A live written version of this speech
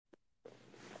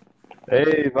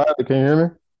Hey, Violet, can you hear me?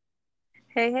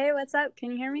 Hey, hey, what's up?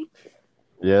 Can you hear me?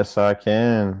 Yes, I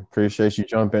can. Appreciate you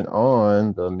jumping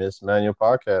on the Miss Manual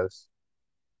podcast.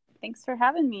 Thanks for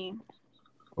having me.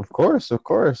 Of course, of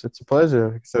course. It's a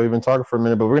pleasure. So we've been talking for a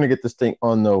minute, but we're gonna get this thing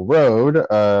on the road.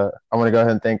 I want to go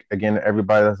ahead and thank again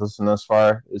everybody that's listened thus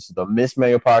far. This is the Miss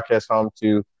Manual podcast, home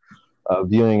to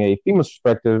viewing a female's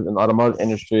perspective in the automotive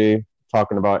industry,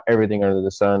 talking about everything under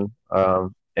the sun.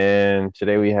 And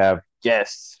today we have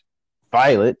guest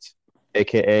Violet,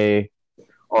 aka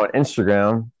on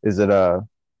Instagram. Is it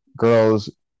girls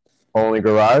Only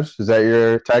Garage? Is that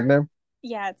your tag name?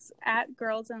 Yeah, it's at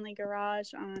Girls Only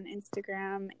Garage on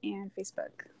Instagram and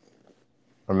Facebook.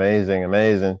 Amazing,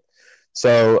 amazing.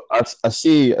 So I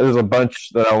see there's a bunch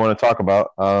that I want to talk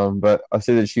about, but I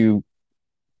see that you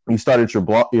started your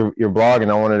blog,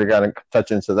 and I wanted to kind of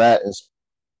touch into that and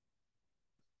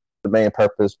the main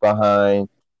purpose behind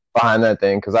that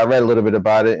thing because I read a little bit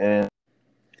about it, and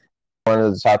one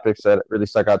of the topics that really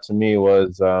stuck out to me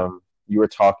was you were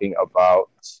talking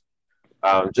about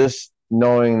just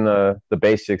knowing the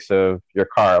basics of your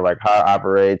car, like how it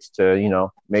operates,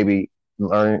 to maybe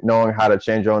knowing how to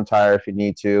change your own tire if you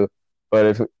need to. But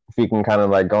if you can kind of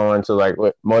like go into like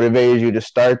what motivated you to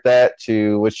start that,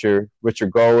 to what's your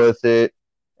goal with it,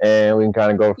 and we can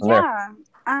kind of go from there. Yeah.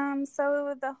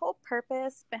 So the whole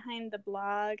purpose behind the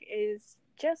blog is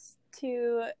just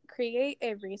to create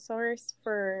a resource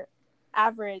for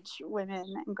average women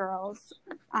and girls,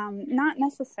 not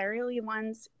necessarily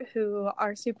ones who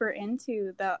are super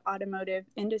into the automotive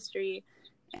industry.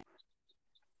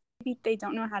 Maybe they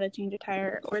don't know how to change a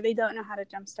tire or they don't know how to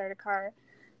jumpstart a car.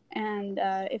 And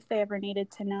if they ever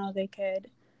needed to know, they could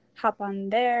hop on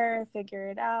there,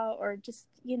 figure it out, or just,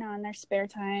 in their spare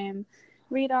time,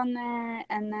 read on there.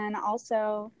 And then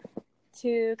also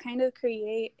to kind of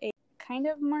create a kind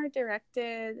of more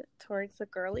directed towards the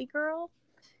girly girl.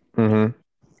 Mm-hmm.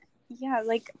 Yeah,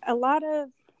 like a lot of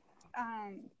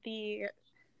the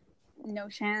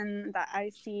notion that I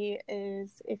see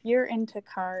is if you're into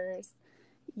cars,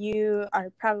 you are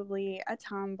probably a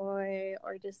tomboy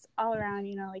or just all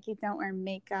around, like you don't wear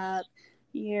makeup,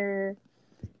 you're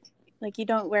like you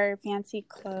don't wear fancy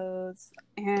clothes.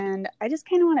 And I just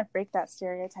kind of want to break that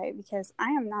stereotype because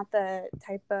I am not the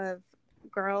type of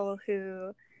girl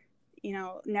who,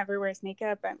 never wears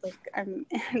makeup. I'm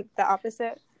the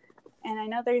opposite. And I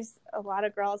know there's a lot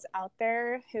of girls out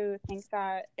there who think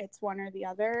that it's one or the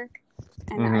other.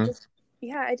 And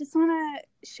Mm-hmm. I just want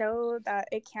to show that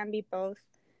it can be both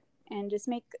and just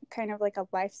make kind of like a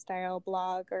lifestyle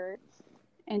blog or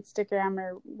Instagram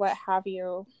or what have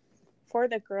you for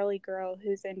the girly girl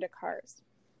who's into cars.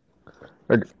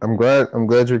 I'm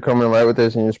glad you're coming right with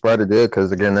this and you're smart to do it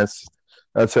because again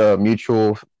that's a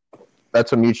mutual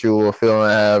that's a mutual feeling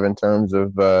I have in terms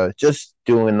of just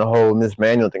doing the whole Miss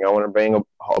Manual thing. I want to bring a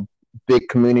big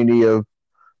community of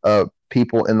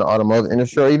people in the automotive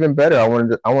industry, or even better, I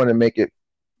wanted to make it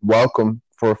welcome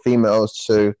for females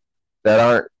to that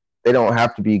aren't they don't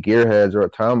have to be gearheads or a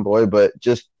tomboy, but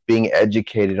just being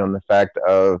educated on the fact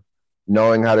of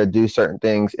knowing how to do certain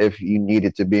things if you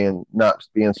needed to be, and not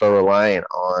being so reliant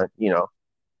on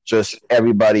just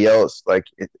everybody else. Like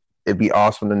it'd be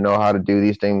awesome to know how to do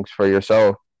these things for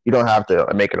yourself. You don't have to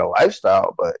make it a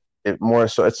lifestyle, but it more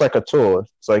so it's like a tool.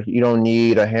 It's like you don't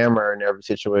need a hammer in every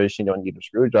situation. You don't need a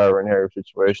screwdriver in every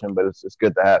situation, but it's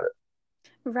good to have it.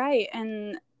 Right.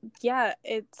 And yeah,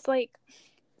 it's like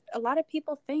a lot of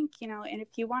people think, and if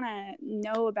you want to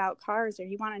know about cars or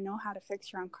you want to know how to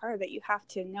fix your own car, that you have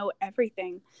to know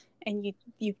everything. And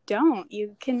you don't.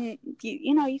 You can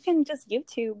just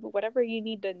YouTube whatever you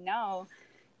need to know.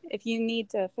 If you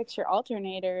need to fix your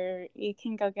alternator, you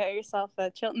can go get yourself a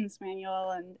Chilton's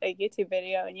manual and a YouTube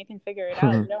video and you can figure it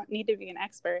out. You don't need to be an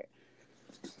expert.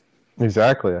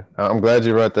 Exactly. I'm glad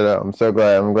you brought that up. I'm so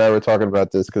glad. I'm glad we're talking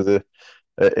about this because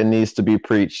it needs to be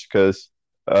preached. Because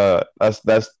that's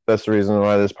the reason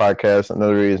why this podcast.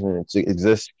 Another reason it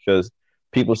exists because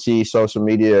people see social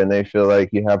media and they feel like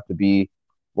you have to be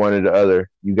one or the other.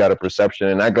 You got a perception,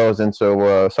 and that goes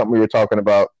into something we were talking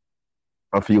about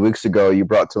a few weeks ago. You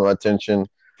brought to my attention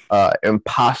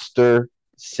imposter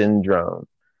syndrome.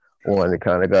 I wanted to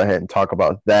kind of go ahead and talk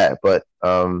about that, but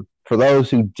for those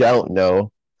who don't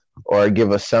know, or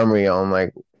give a summary on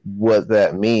like what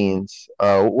that means.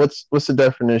 What's the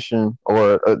definition,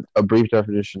 or a brief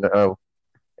definition of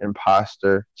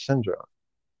imposter syndrome?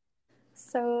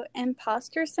 So,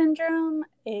 imposter syndrome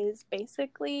is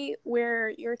basically where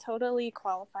you're totally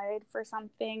qualified for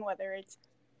something, whether it's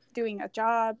doing a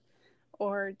job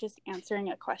or just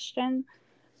answering a question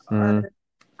Mm-hmm.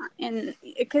 or and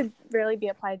it could really be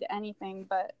applied to anything,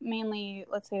 but mainly,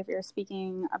 let's say if you're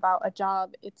speaking about a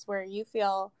job, it's where you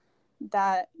feel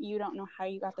that you don't know how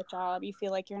you got the job. You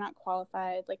feel like you're not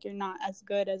qualified, like you're not as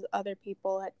good as other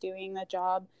people at doing the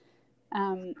job.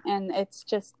 And it's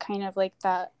just kind of like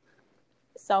that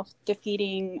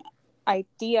self-defeating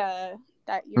idea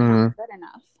that you're not good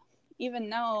enough, even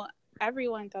though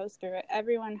everyone goes through it.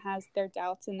 Everyone has their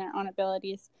doubts in their own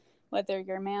abilities, whether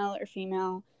you're male or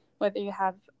female, whether you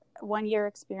have 1 year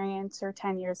experience or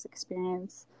 10 years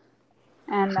experience.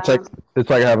 And it's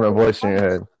like having a voice in your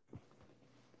head.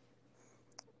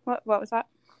 What was that?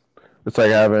 It's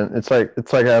like having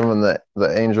the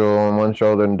angel on one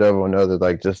shoulder and the devil on the other,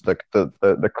 like just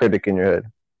the critic in your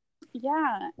head.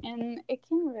 Yeah, and it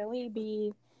can really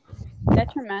be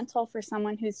detrimental for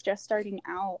someone who's just starting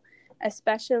out,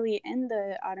 especially in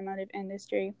the automotive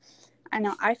industry. I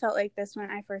know I felt like this when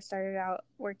I first started out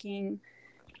working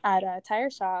at a tire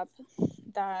shop,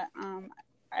 that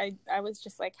I was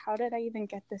just like, how did I even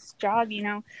get this job? You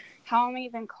know, how am I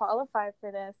even qualified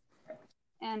for this?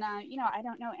 And, you know, I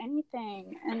don't know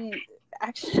anything. And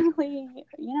actually,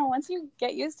 you know, once you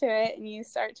get used to it and you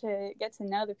start to get to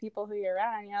know the people who you're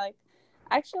around, you're like,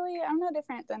 actually, I'm no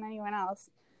different than anyone else.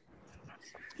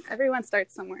 Everyone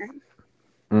starts somewhere.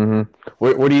 Mm-hmm.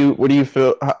 What do you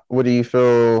feel? What do you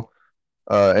feel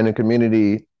in the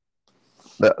community?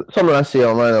 Something I see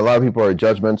online, a lot of people are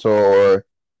judgmental,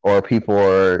 or people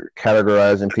are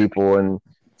categorizing people and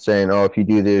saying, "Oh, if you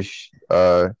do this,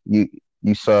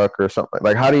 you suck," or something.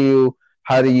 Like, how do you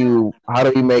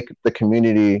make the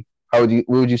community? What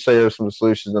would you say are some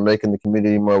solutions to making the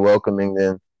community more welcoming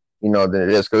than it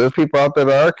is? Because there's people out there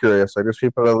that are curious. Like, there's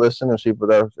people that listen, there's people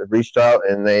that have reached out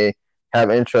and they have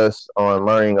interest on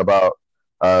learning about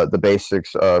the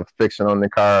basics of fixing on the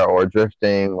car or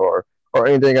drifting or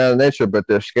anything out of nature, but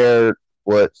they're scared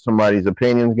what somebody's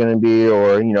opinion is going to be,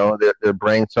 or their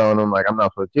brain telling them like, I'm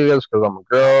not supposed to do this because I'm a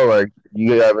girl. Like, do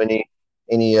you have any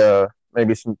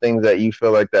maybe some things that you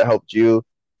feel like that helped you,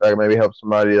 like maybe help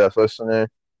somebody that's listening?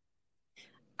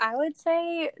 I would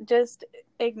say just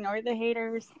ignore the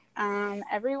haters.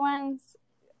 Everyone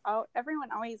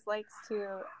always likes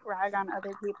to rag on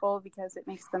other people because it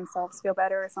makes themselves feel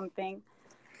better or something.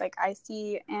 Like I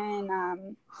see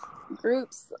in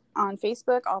groups on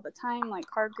Facebook all the time, like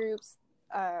car groups,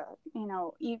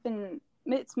 even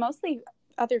it's mostly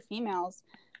other females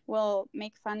will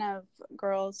make fun of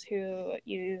girls who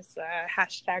use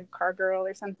hashtag car girl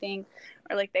or something,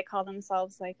 or like they call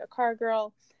themselves like a car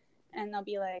girl, and they'll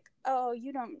be like, oh,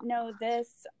 you don't know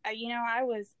this. I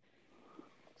was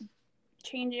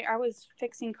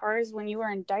fixing cars when you were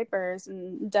in diapers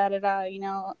and da-da-da,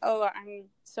 oh, I'm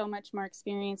so much more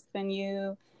experienced than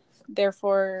you,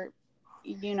 therefore,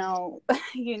 you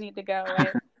need to go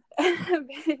away,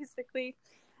 basically.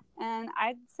 And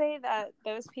I'd say that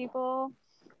those people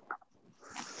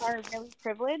are really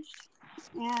privileged,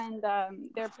 and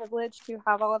they're privileged to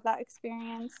have all of that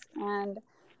experience and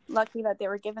lucky that they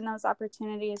were given those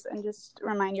opportunities. And just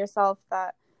remind yourself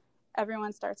that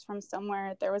everyone starts from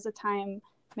somewhere. There was a time,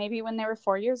 maybe when they were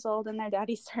 4 years old and their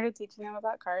daddy started teaching them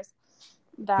about cars,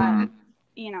 that,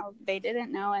 they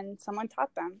didn't know and someone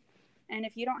taught them. And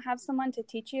if you don't have someone to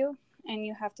teach you and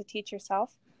you have to teach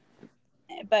yourself,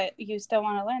 but you still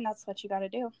want to learn, that's what you got to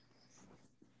do.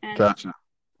 And Gotcha.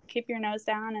 Keep your nose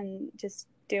down and just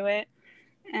do it.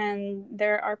 And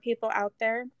there are people out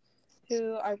there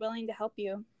who are willing to help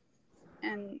you.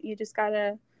 And you just got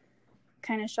to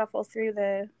kind of shuffle through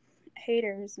the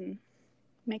haters and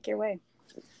make your way.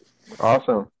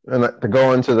 Awesome. And to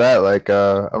go into that, like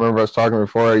I remember us talking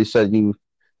before. You said you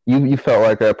felt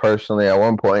like that personally at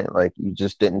one point. Like you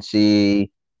just didn't see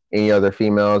any other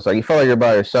females. Like you felt like you're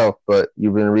by yourself, but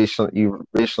you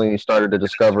recently started to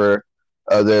discover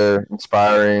other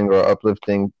inspiring or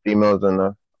uplifting females in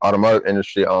the automotive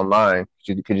industry online.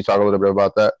 Could you talk a little bit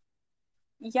about that?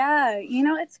 Yeah,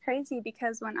 it's crazy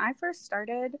because when I first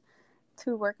started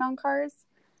to work on cars,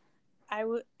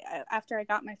 after I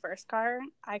got my first car,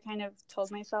 I kind of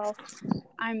told myself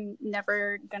I'm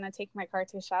never gonna take my car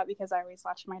to a shop because I always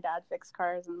watched my dad fix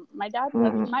cars, and my dad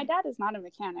is not a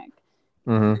mechanic.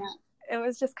 Mm-hmm. It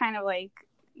was just kind of like,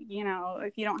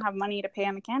 if you don't have money to pay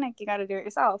a mechanic, you got to do it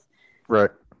yourself. Right.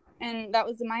 And that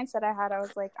was the mindset I had. I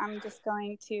was like, I'm just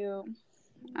going to,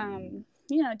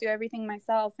 do everything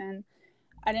myself. And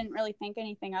I didn't really think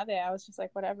anything of it. I was just like,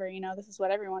 whatever, this is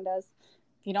what everyone does.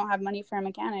 If you don't have money for a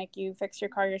mechanic, you fix your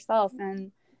car yourself.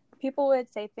 And people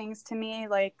would say things to me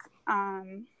like,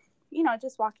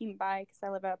 just walking by, because I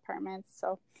live at apartments.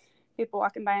 So people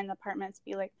walking by in the apartments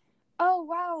be like, oh,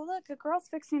 wow, look, a girl's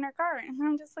fixing her car. And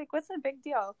I'm just like, what's the big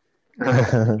deal?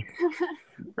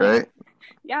 Right?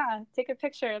 Yeah, take a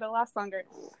picture, it'll last longer.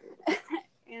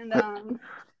 And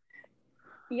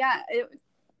yeah,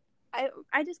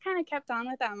 I just kind of kept on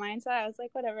with that mindset. I was like,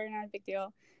 whatever, not a big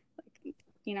deal. Like,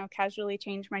 casually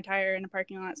change my tire in a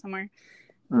parking lot somewhere.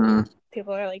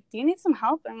 People are like, do you need some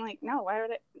help? I'm like, no, why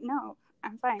would no,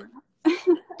 I'm fine.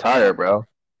 Tired, bro.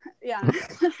 Yeah.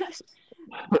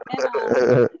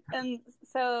 And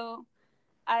so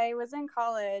I was in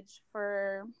college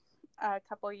for a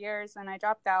couple years and I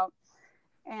dropped out,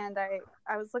 and I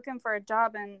was looking for a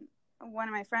job, and one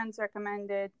of my friends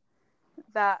recommended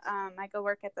that I go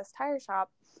work at this tire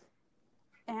shop.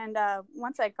 And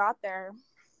once I got there,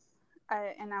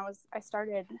 I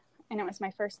started, and it was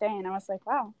my first day, and I was like,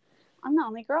 wow, I'm the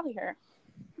only girl here.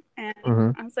 And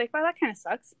I was like, wow, that kind of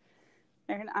sucks.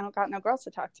 I don't got no girls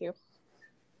to talk to.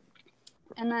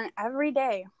 And then every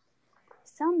day,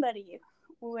 somebody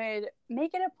would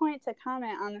make it a point to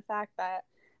comment on the fact that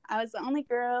I was the only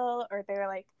girl, or they were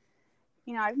like,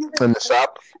 I've never in the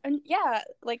shop. And yeah,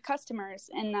 like customers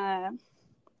in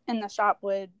the shop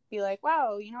would be like,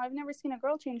 wow, I've never seen a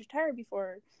girl change a tire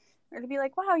before, or to be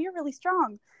like, wow, you're really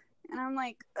strong. And I'm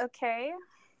like, okay,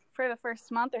 for the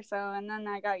first month or so, and then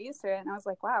I got used to it, and I was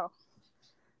like, wow,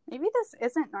 maybe this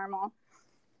isn't normal.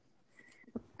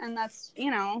 And that's,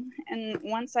 and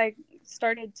once I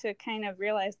started to kind of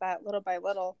realize that little by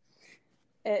little,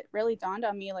 it really dawned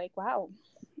on me, like, wow,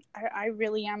 I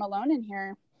really am alone in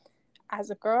here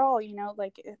as a girl,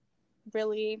 like, it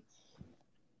really,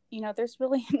 there's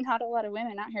really not a lot of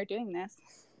women out here doing this.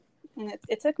 And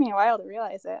it took me a while to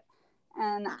realize it.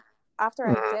 And after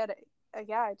I did,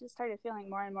 I just started feeling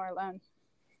more and more alone.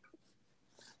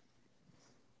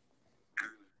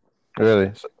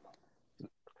 Really?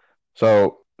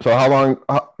 So how long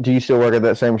do you still work at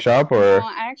that same shop, or? No,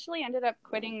 I actually ended up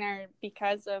quitting there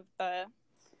because of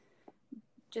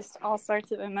just all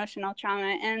sorts of emotional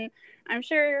trauma. And I'm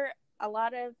sure a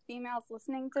lot of females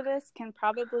listening to this can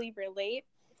probably relate.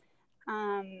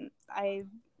 I've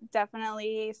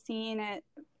definitely seen it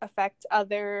affect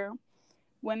other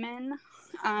women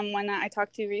when I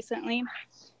talked to recently.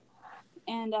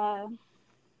 And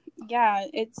yeah,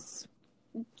 it's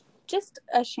just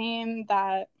a shame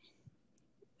that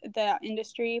the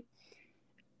industry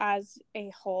as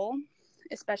a whole,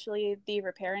 especially the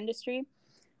repair industry,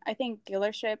 I think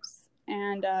dealerships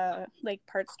and like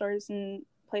parts stores and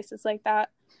places like that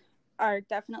are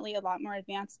definitely a lot more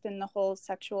advanced in the whole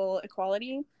sexual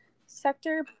equality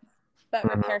sector. But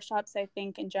repair shops, I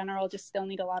think, in general, just still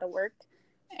need a lot of work.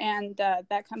 And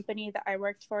that company that I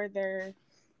worked for, their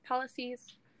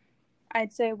policies,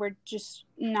 I'd say, were just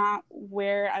not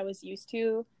where I was used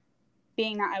to,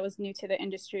 being that I was new to the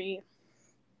industry.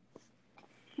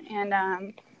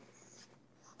 And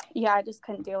yeah, I just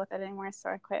couldn't deal with it anymore, so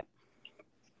I quit.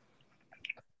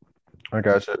 I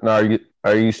gotcha. Now,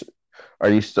 are you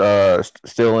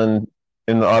still in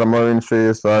the automotive industry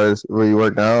as far as where you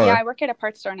work now? Yeah, I work at a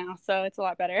parts store now, so it's a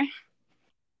lot better.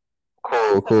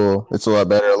 Cool. It's a lot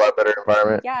better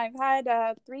environment. Yeah, I've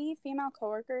had 3 female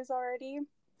coworkers already,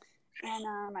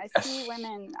 and I see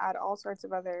women at all sorts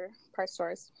of other parts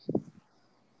stores.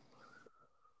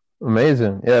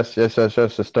 Amazing. Yes. It's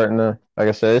starting to, like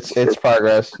I said, it's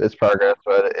progress. It's progress,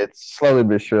 but it's slowly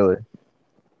but surely.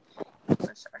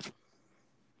 For sure.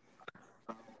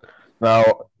 Now,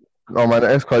 on my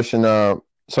next question,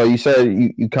 so you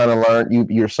said you kind of learned,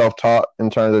 you're self-taught in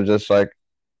terms of just like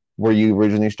where you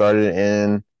originally started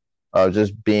in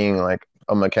just being like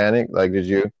a mechanic. Like, did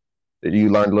you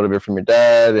learn a little bit from your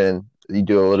dad, and you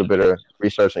do a little bit of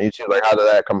research on YouTube? Like, how did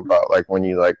that come about? Like, when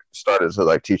you like started to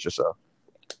like teach yourself?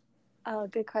 Oh,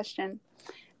 good question.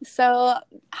 So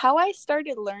how I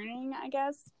started learning, I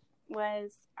guess,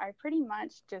 was I pretty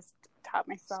much just taught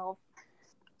myself.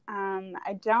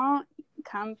 I don't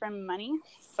come from money,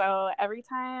 so every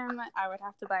time I would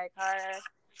have to buy a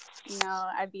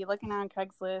car, I'd be looking on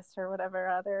Craigslist or whatever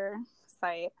other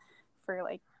site for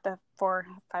like the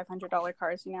 $400-$500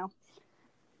 cars.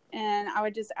 And I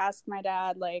would just ask my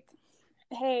dad, like,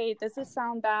 hey, does this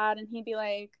sound bad? And he'd be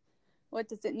like, what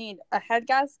does it need? A head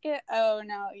gasket? Oh,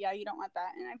 no, yeah, you don't want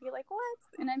that. And I'd be like, what?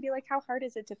 And I'd be like, how hard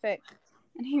is it to fix?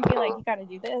 And he'd be like, you got to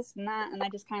do this and that. And I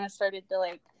just kind of started to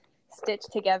like stitch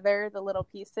together the little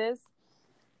pieces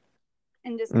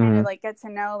and just kind of like get to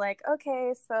know, like,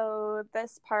 okay, so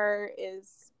this part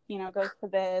is, goes to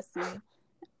this, and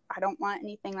I don't want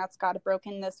anything that's got a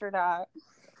broken this or that.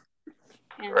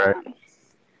 And Right.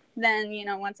 Then,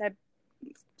 once I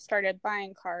started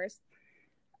buying cars,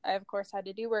 I of course had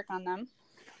to do work on them.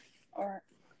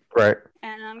 Right.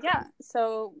 And yeah,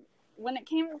 so when it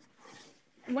came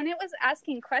when it was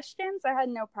asking questions, I had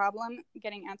no problem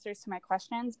getting answers to my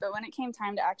questions. But when it came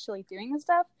time to actually doing the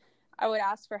stuff, I would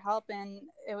ask for help, and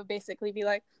it would basically be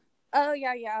like, oh,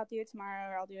 yeah, I'll do it tomorrow,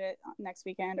 or I'll do it next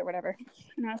weekend, or whatever.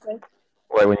 And I was like,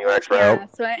 when you ask for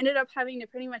help? So I ended up having to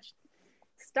pretty much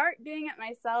start doing it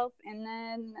myself, and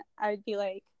then I'd be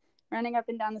like running up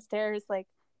and down the stairs like,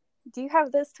 do you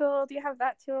have this tool? Do you have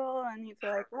that tool? And he'd be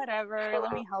like, whatever,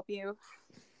 let me help you.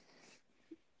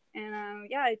 And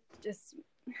I just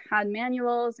had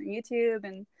manuals and YouTube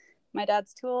and my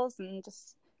dad's tools, and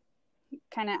just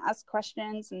kind of asked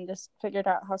questions and just figured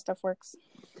out how stuff works.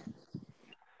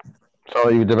 So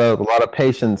you developed a lot of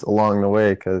patience along the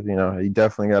way, because you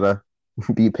definitely gotta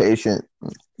be patient,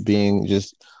 being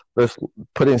just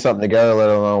putting something together, let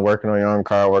alone working on your own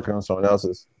car, working on someone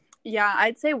else's. Yeah,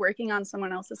 I'd say working on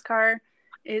someone else's car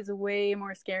is way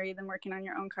more scary than working on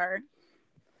your own car.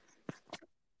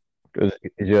 Because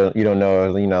you don't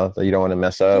know, that you don't want to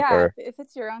mess up. Yeah, or if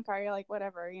it's your own car, you're like,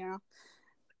 whatever,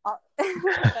 But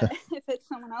if it's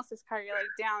someone else's car, you're like,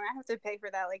 damn, I have to pay for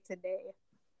that like today.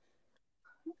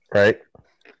 Right.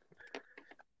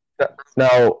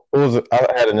 Now, I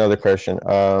had another question.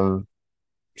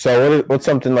 So what's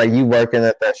something like you working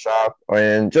at that shop,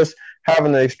 and just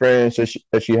having the experience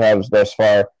that you have thus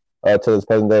far to this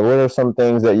present day? What are some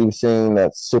things that you've seen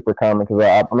that's super common? Because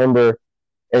I remember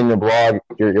in your blog,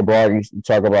 you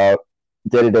talk about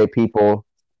day-to-day people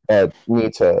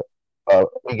need to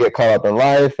we get caught up in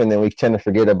life, and then we tend to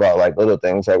forget about like little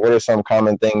things. Like, what are some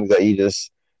common things that you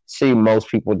just see most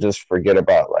people just forget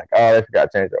about? Like, oh, they forgot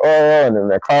to change their oil, and then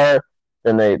their car,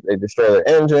 then they destroy their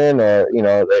engine, or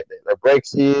their brake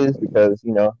seized because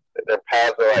their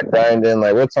pads are like grinding.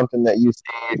 Like, what's something that you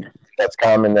see that's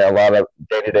common that a lot of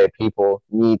day-to-day people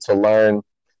need to learn,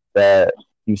 that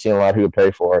you've seen a lot of people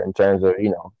pay for in terms of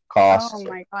costs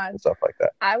and stuff like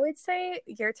that? I would say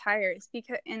your tires,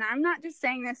 and I'm not just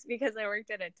saying this because I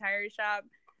worked at a tire shop.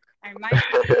 I might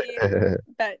be,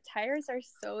 but tires are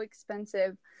so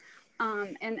expensive.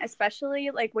 And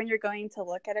especially like when you're going to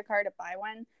look at a car to buy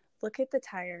one, look at the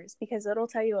tires, because it'll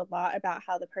tell you a lot about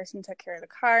how the person took care of the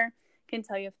car. It can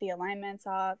tell you if the alignment's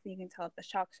off. You can tell if the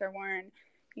shocks are worn.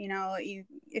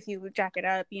 If you jack it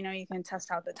up, you can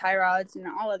test out the tie rods and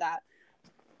all of that.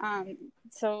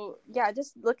 So yeah,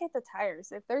 just look at the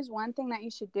tires. If there's one thing that you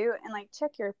should do, and like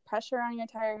check your pressure on your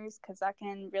tires, because that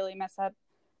can really mess up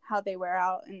how they wear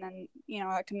out, and then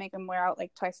that can make them wear out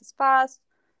like twice as fast,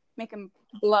 make them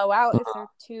blow out if they're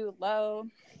too low.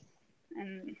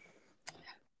 And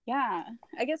yeah,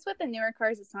 I guess with the newer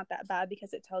cars it's not that bad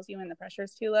because it tells you when the pressure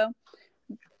is too low,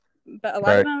 but a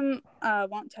lot of them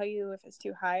won't tell you if it's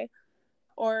too high,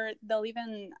 or they'll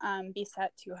even be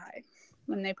set too high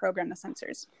when they program the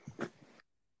sensors.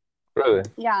 Really?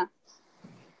 Yeah.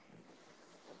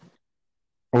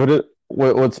 What's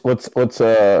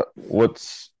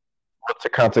the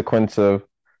consequence of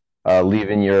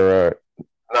leaving your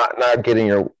not getting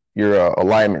your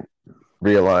alignment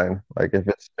realigned? Like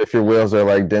if your wheels are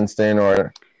like densed in,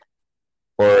 or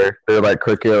if they're like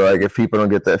crooked, like if people don't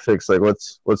get that fixed, like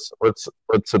what's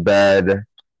a bad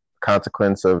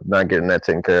consequence of not getting that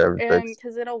taken care of?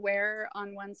 Because it'll wear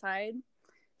on one side,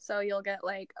 so you'll get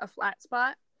like a flat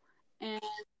spot, and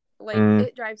like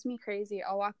it drives me crazy.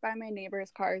 I'll walk by my neighbor's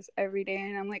cars every day,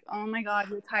 and I'm like, oh my god,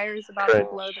 your tire's about to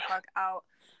blow the fuck out.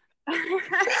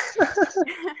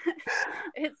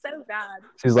 It's so bad.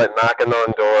 She's like knocking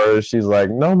on doors. She's like,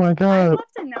 "No, my god." I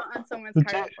left a note on someone's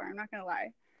car before. I'm not gonna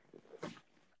lie.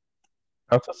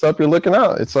 That's what's up. You're looking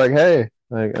out. It's like, hey,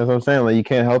 like that's what I'm saying. Like you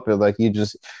can't help it. Like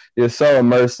you're so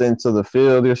immersed into the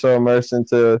field. You're so immersed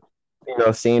into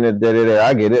seeing it day to day.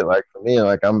 I get it. Like for me,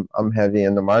 like I'm heavy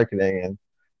into marketing, and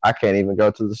I can't even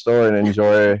go to the store and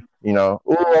enjoy. I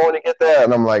want to get that,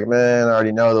 and I'm like, man, I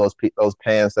already know those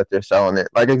pants that they're selling it.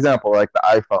 Like example, like the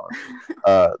iPhone,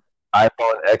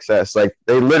 iPhone XS. Like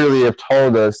they literally have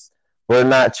told us we're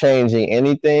not changing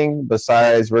anything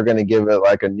besides we're going to give it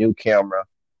like a new camera,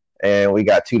 and we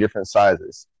got 2 different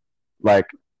sizes. Like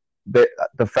the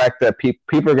fact that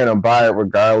people are going to buy it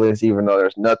regardless, even though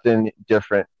there's nothing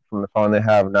different from the phone they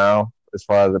have now as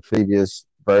far as the previous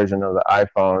version of the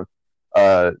iPhone.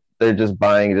 They're just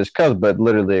buying it just because, but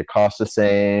literally it costs the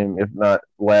same, if not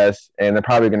less, and they're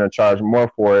probably going to charge more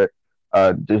for it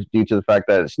just due to the fact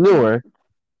that it's newer.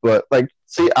 But like,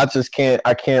 see, I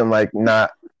can't like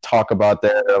not talk about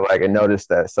that or like notice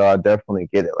that. So I definitely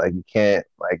get it. Like you can't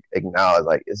like acknowledge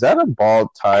like, is that a bald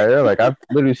tire? Like I've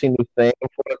literally seen the same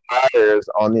 4 tires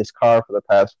on this car for the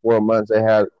past 4 months.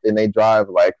 They drive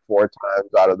like 4 times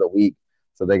out of the week,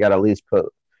 so they got to at least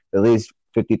put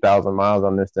 50,000 miles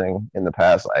on this thing in the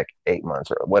past like 8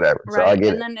 months or whatever. So I Right. get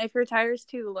And it. then if your tire's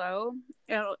too low,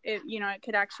 it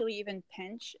could actually even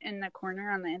pinch in the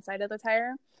corner on the inside of the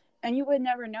tire. And you would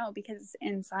never know because it's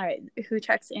inside. Who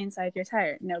checks inside your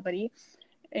tire? Nobody.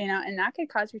 And that could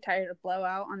cause your tire to blow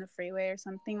out on the freeway or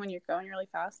something when you're going really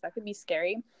fast. That could be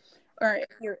scary. Or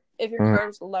if your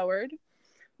car's lowered.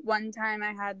 One time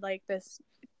I had like this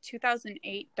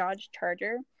 2008 Dodge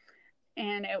Charger,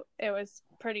 and it was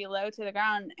pretty low to the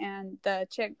ground, and the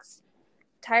chick's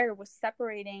tire was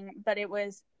separating, but it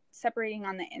was separating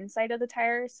on the inside of the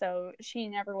tire, so she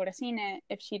never would have seen it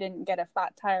if she didn't get a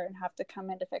flat tire and have to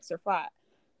come in to fix her flat,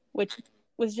 which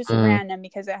was just random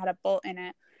because it had a bolt in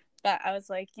it. But I was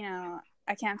like,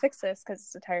 I can't fix this because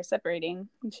the tire separating.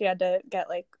 And she had to get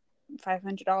like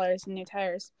 $500 in new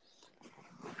tires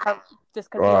just because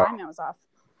the alignment was off.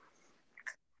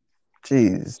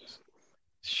 Jeez,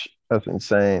 that's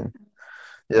insane.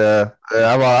 Yeah,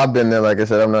 I've been there. Like I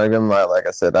said, I'm not even like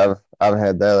I said, I've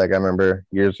had that. Like I remember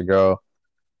years ago,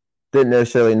 didn't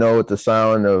necessarily know what the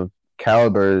sound of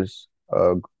calibers,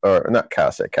 or not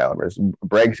calibers,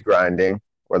 brakes grinding,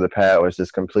 where the pad was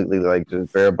just completely like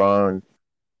just bare bone.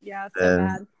 Yeah, it's so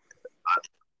bad.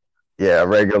 Yeah,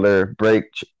 regular brake,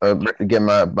 get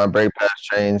my brake pads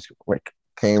changed.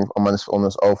 Came on this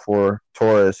 04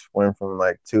 Taurus, went from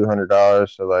like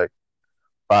 $200 to like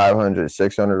 $500,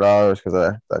 $600 because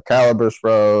the calipers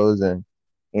froze, and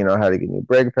I had to get new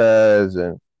brake pads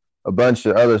and a bunch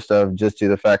of other stuff just to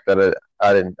the fact that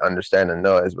I didn't understand the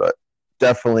noise. But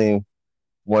definitely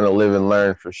want to live and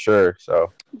learn for sure.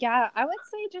 So yeah, I would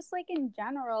say just like in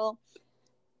general,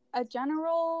 a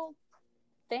general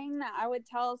thing that I would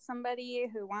tell somebody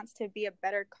who wants to be a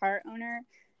better car owner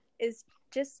is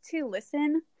just to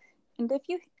listen. And if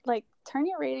you like, turn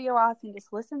your radio off and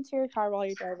just listen to your car while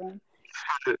you're driving.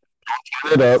 Turn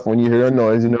it up when you hear a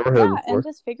noise you never heard before. And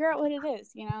just figure out what it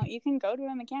is. You can go to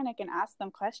a mechanic and ask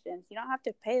them questions. You don't have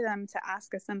to pay them to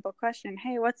ask a simple question.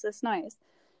 Hey, what's this noise?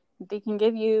 They can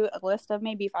give you a list of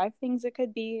maybe 5 things it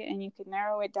could be, and you can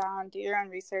narrow it down, do your own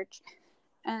research.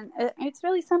 And it's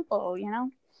really simple,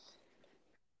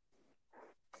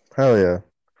 Hell yeah.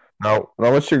 Now,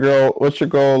 what's your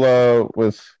goal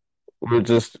with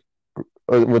just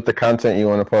with the content you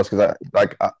want to post? Because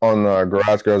on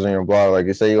Garage Girls on your blog, like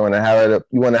you say, you want to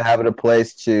have it a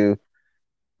place to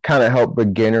kind of help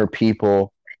beginner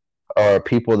people or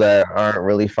people that aren't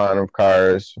really fond of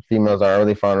cars, females aren't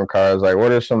really fond of cars. Like,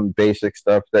 what are some basic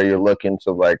stuff that you're looking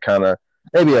to like kind of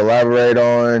maybe elaborate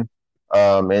on,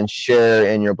 and share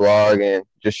in your blog and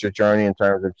just your journey in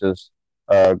terms of just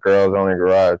Girls Only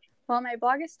Garage? Well, my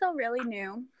blog is still really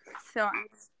new, so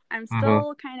I'm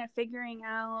still kind of figuring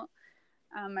out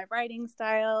my writing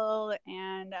style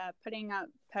and putting up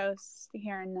posts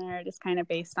here and there, just kind of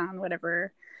based on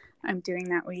whatever I'm doing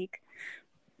that week.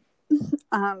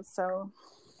 So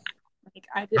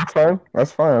like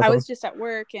That's fine. I was just at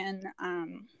work, and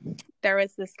there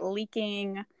was this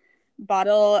leaking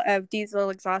bottle of diesel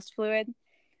exhaust fluid,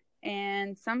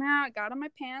 and somehow it got on my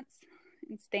pants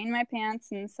and stained my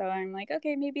pants. And so I'm like,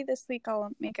 okay, maybe this week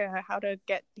I'll make a how to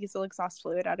get diesel exhaust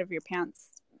fluid out of your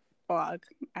pants blog.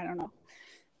 I don't know.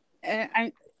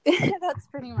 That's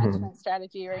pretty much my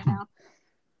strategy right now.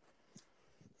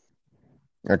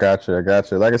 I got you.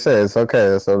 Like I said, it's okay.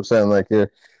 That's what I'm saying. Like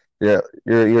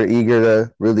you're eager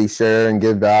to really share and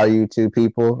give value to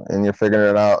people, and you're figuring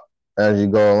it out as you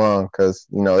go along. Because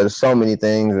there's so many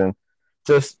things, and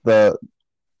just the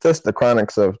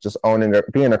chronics of just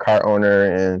being a car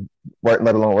owner and let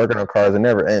alone working on cars, it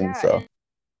never ends. So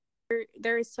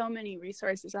there is so many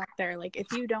resources out there. Like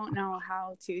if you don't know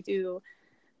how to do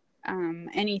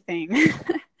anything,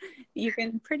 you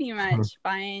can pretty much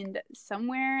find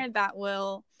somewhere that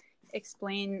will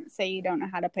explain. Say you don't know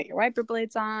how to put your wiper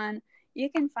blades on, you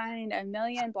can find a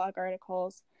million blog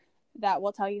articles that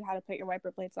will tell you how to put your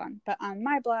wiper blades on. But on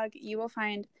my blog, you will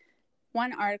find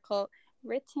one article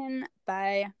written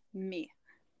by me,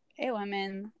 a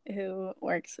woman who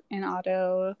works in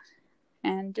auto,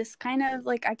 and just kind of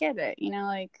like, I get it,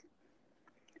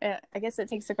 I guess it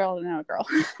takes a girl to know a girl.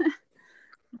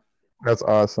 That's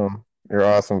awesome. You're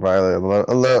awesome, Violet.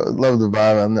 I love the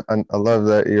vibe. I love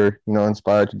that you're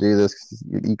inspired to do this.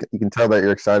 You can tell that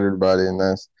you're excited about it, and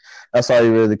that's all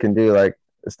you really can do. Like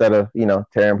instead of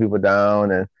tearing people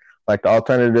down, and like the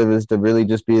alternative is to really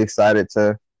just be excited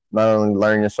to not only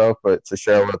learn yourself but to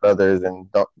share with others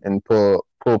and pull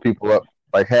people up.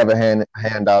 Like have a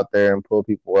hand out there and pull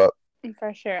people up.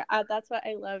 For sure, that's what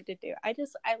I love to do. I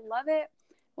love it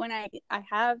when I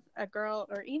have a girl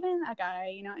or even a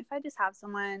guy, if I just have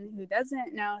someone who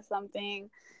doesn't know something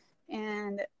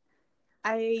and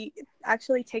I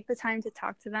actually take the time to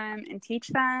talk to them and teach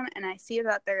them, and I see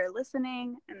that they're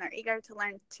listening and they're eager to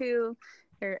learn too.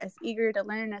 They're as eager to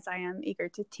learn as I am eager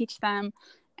to teach them.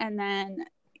 And then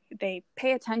they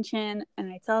pay attention,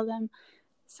 and I tell them,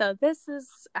 so this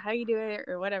is how you do it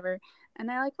or whatever. And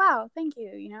they're like, wow, thank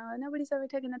you. You know, nobody's ever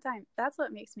taken the time. That's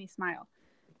what makes me smile.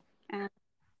 And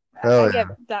I Hell get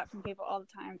yeah. that from people all the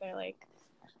time. They're like,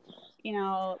 you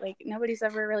know, like nobody's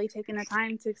ever really taken the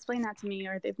time to explain that to me,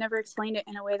 or they've never explained it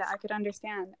in a way that I could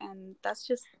understand. And that's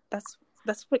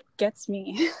what gets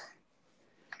me.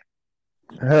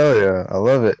 Hell yeah. I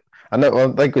love it. I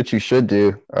think what you should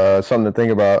do, something to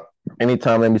think about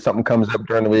anytime maybe something comes up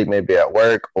during the week, maybe at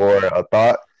work or a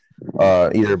thought,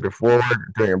 either before,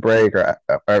 during a break, or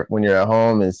when you're at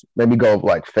home, is maybe go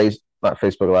like not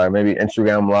Facebook Live, maybe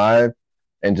Instagram Live,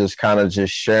 and just kind of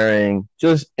just sharing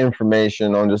just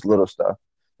information on just little stuff.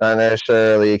 Not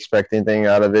necessarily expect anything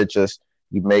out of it. Just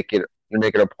you make it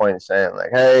a point saying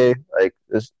like, hey, like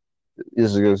this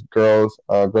is girls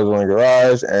on the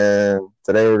garage, and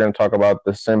today we're going to talk about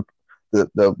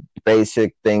the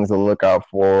basic things to look out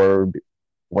for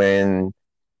when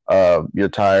your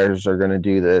tires are going to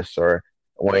do this, or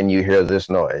when you hear this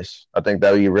noise. I think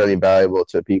that would be really valuable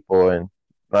to people, and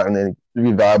not only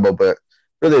be valuable, but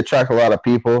really attract a lot of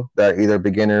people that are either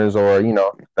beginners or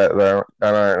that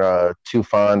aren't too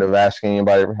fond of asking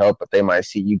anybody for help, but they might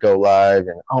see you go live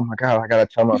and, oh my god, I gotta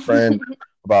tell my friend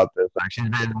about this. Like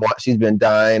she's been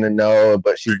dying to know,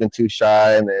 but she's been too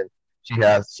shy, and then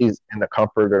she's in the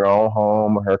comfort of her own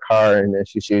home or her car, and then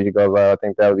she sees you go live. I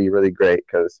think that would be really great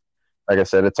because, like I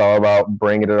said, it's all about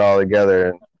bringing it all together,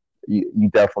 and you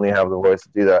definitely have the voice to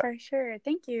do that. For sure.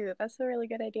 Thank you. That's a really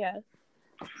good idea.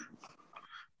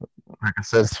 Like I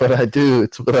said, it's what I do.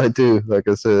 It's what I do. Like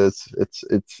I said,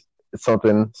 it's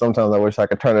something. Sometimes I wish I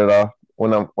could turn it off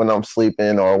when I'm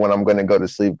sleeping or when I'm going to go to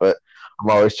sleep. But I'm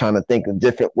always trying to think of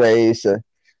different ways to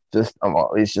I'm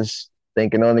always just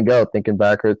thinking on the go, thinking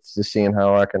backwards, just seeing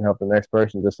how I can help the next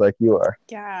person, just like you are.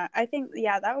 Yeah, I think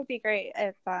that would be great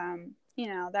if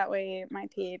that way my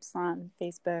peeps on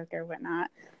Facebook or whatnot,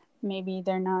 maybe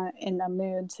they're not in the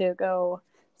mood to go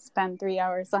spend 3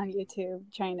 hours on YouTube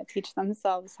trying to teach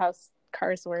themselves how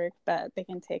cars work, but they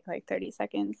can take like 30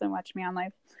 seconds and watch me on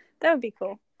live. That would be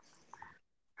cool.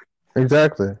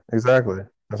 Exactly. That's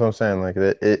what I'm saying. Like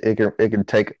it can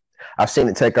take. I've seen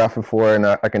it take off before, and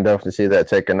I can definitely see that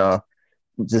taking off.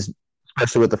 Just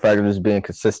especially with the fact of just being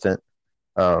consistent.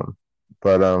 Um,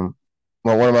 but well,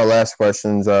 one of my last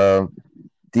questions. Do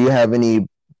you have any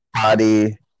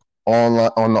body on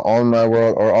the online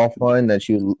world or offline that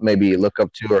you maybe look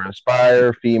up to or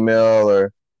inspire, female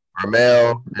or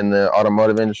male in the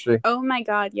automotive industry? Oh my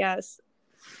God, yes.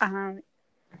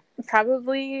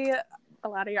 Probably a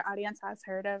lot of your audience has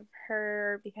heard of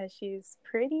her because she's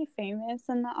pretty famous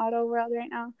in the auto world right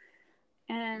now.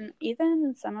 And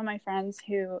even some of my friends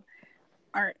who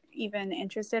aren't even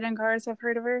interested in cars have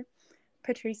heard of her.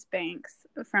 Patrice Banks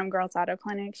from Girls Auto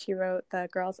Clinic. She wrote the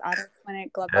Girls Auto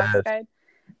Clinic Glove Box Yes. Guide.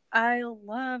 I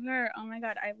love her. Oh my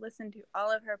God. I've listened to all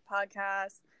of her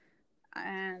podcasts,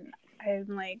 and I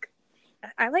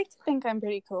like to think I'm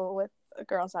pretty cool with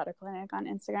Girls Auto Clinic on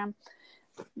Instagram.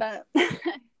 But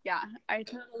yeah, I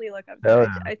totally look up to her.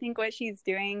 Yeah. I think what she's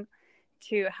doing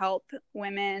to help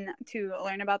women to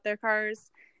learn about their cars,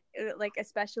 like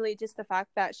especially just the fact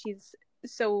that she's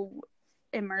so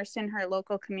immersed in her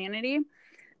local community,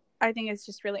 I think it's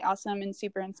just really awesome and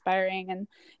super inspiring. And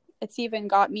it's even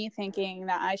got me thinking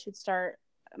that I should start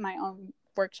my own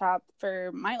workshop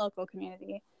for my local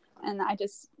community. And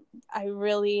I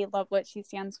really love what she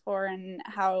stands for and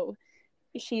how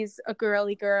she's a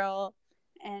girly girl,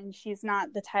 and she's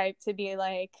not the type to be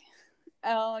like,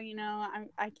 oh,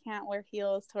 I can't wear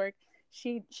heels to work.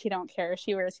 She don't care.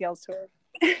 She wears heels to work.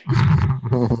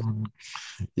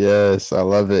 Yes, I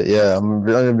love it. Yeah, I'm a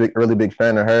really big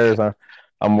fan of hers.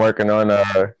 I'm working on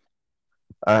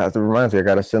I have to remind you, I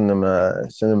gotta send them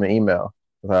an email.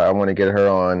 I want to get her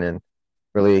on and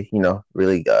really,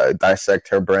 really dissect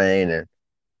her brain and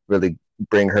really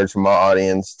bring her to my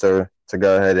audience to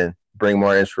go ahead and bring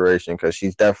more inspiration, because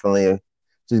she's got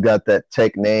that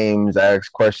take names,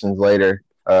 ask questions later,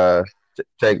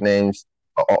 take names,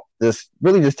 just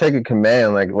take a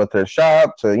command like with her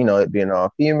shop to it being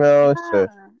all females to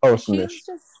hosting this She's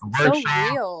just so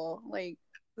workshop. real. Like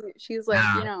she's like,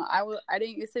 Yeah. I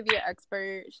didn't used to be an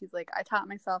expert. She's like, I taught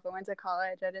myself. I went to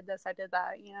college. I did this. I did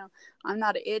that. I'm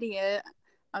not an idiot.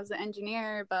 I was an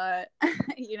engineer, but I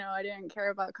didn't care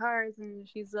about cars. And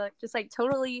she's like, just like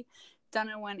totally done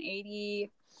a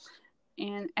 180,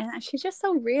 and she's just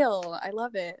so real. I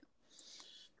love it.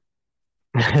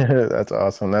 That's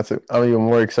awesome. I'm even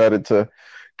more excited to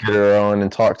get her on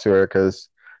and talk to her because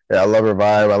yeah, I love her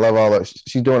vibe. I love all that.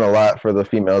 She's doing a lot for the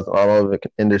females all over the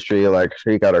industry. Like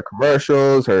she got her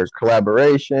commercials, her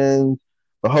collaborations,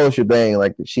 the whole shebang.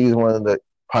 Like she's one of the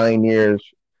pioneers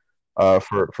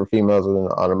for females in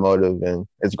automotive, and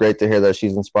it's great to hear that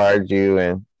she's inspired you.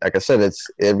 And like I said, it's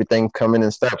everything coming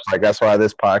in steps. Like that's why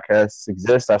this podcast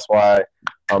exists. That's why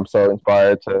I'm so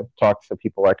inspired to talk to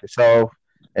people like yourself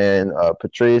and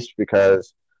Patrice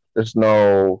because there's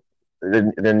no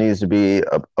there needs to be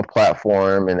a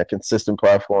platform and a consistent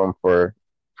platform for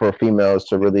females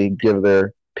to really give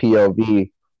their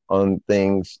POV on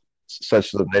things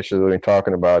such as the nature that we're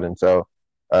talking about, and so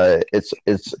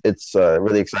it's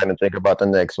really exciting to think about the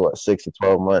next 6 to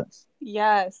 12 months.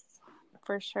 Yes,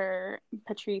 for sure.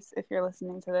 Patrice, if you're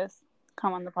listening to this,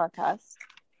 come on the podcast.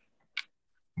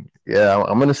 Yeah,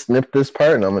 I'm gonna snip this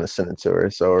part and I'm gonna send it to her.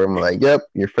 So I'm like, "Yep,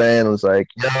 your fan was like,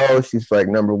 yo, she's like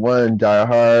number one, die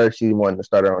hard. She wanted to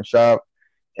start her own shop,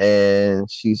 and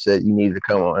she said you need to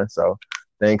come on. So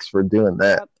thanks for doing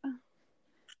that." Yep.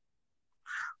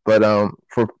 But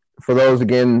for those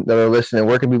again that are listening,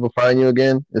 where can people find you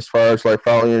again? As far as like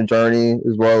following your journey,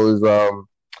 as well as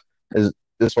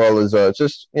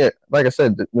just yeah, like I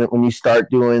said, when you start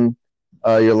doing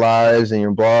your lives and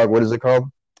your blog, what is it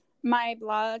called? My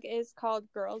blog is called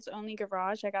Girls Only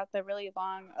Garage. I got the really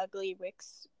long, ugly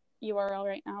Wix URL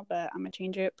right now, but I'm gonna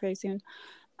change it pretty soon.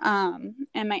 And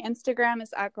my Instagram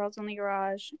is at Girls Only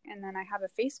Garage, and then I have a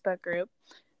Facebook group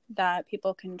that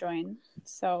people can join.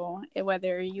 So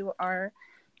whether you are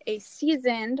a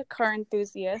seasoned car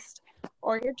enthusiast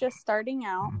or you're just starting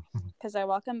out, because I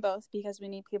welcome both because we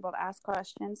need people to ask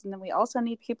questions and then we also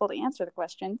need people to answer the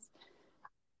questions.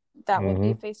 That would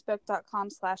be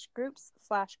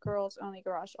facebook.com/groups/girls only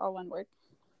garage, all one word.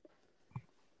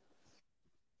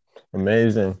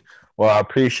 Amazing. Well, I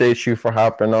appreciate you for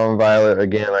hopping on, Violet.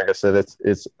 Again, like I said,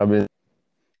 it's I've been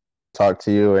talk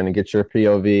to you and get your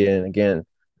POV and again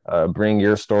bring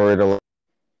your story to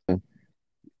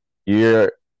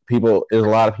your people. There's a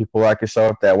lot of people like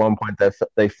yourself that at one point that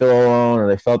they feel alone or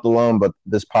they felt alone, but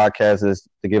this podcast is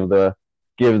to give the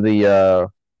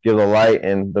light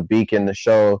and the beacon to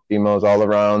show females all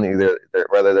around,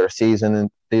 whether they're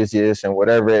seasoned enthusiasts and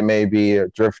whatever it may be, a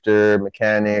drifter,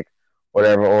 mechanic,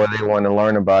 whatever, or they want to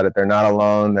learn about it. They're not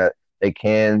alone, that they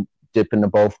can dip into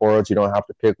both worlds. You don't have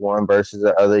to pick one versus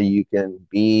the other. You can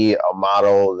be a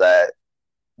model that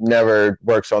never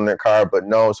works on their car but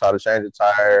knows how to change a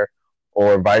tire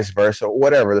or vice versa,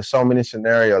 whatever. There's so many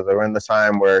scenarios. We're in the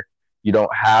time where you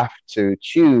don't have to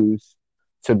choose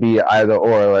to be either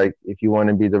or. Like if you want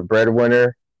to be the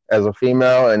breadwinner as a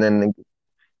female and then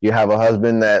you have a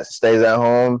husband that stays at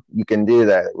home, you can do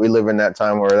that. We live in that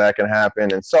time where that can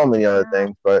happen and so many other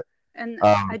things. But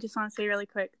I just want to say really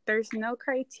quick, there's no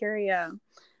criteria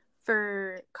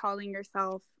for calling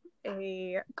yourself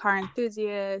a car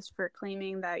enthusiast, for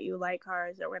claiming that you like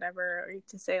cars or whatever, or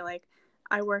to say like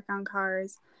I work on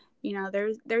cars. You know,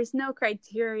 there's no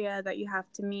criteria that you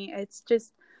have to meet. It's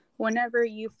just whenever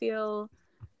you feel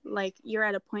like you're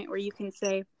at a point where you can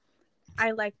say,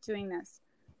 I like doing this,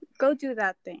 go do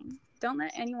that thing. Don't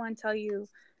let anyone tell you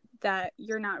that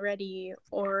you're not ready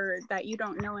or that you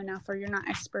don't know enough or you're not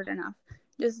expert enough.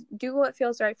 Just do what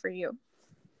feels right for you.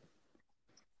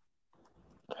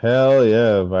 Hell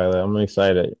yeah, Violet. I'm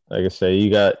excited. Like I say,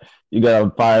 you got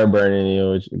a fire burning in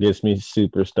you, which gets me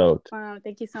super stoked. Wow,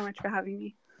 thank you so much for having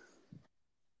me.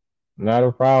 Not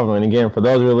a problem. And again, for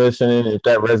those who are listening, if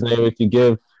that resonated with you,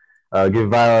 give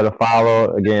Violet a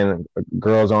follow. Again,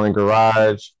 Girls Only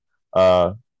Garage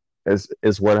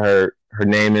is what her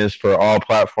name is for all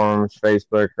platforms: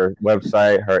 Facebook, her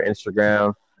website, her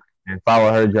Instagram, and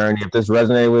follow her journey. If this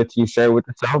resonated with you, share it with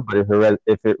yourself. But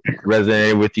if it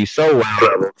resonated with you so well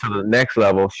to the next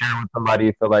level, share it with somebody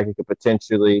you feel like it could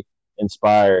potentially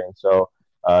inspire. And so,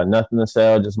 nothing to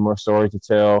sell, just more stories to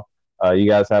tell. You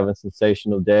guys have a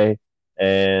sensational day,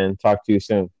 and talk to you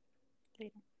soon.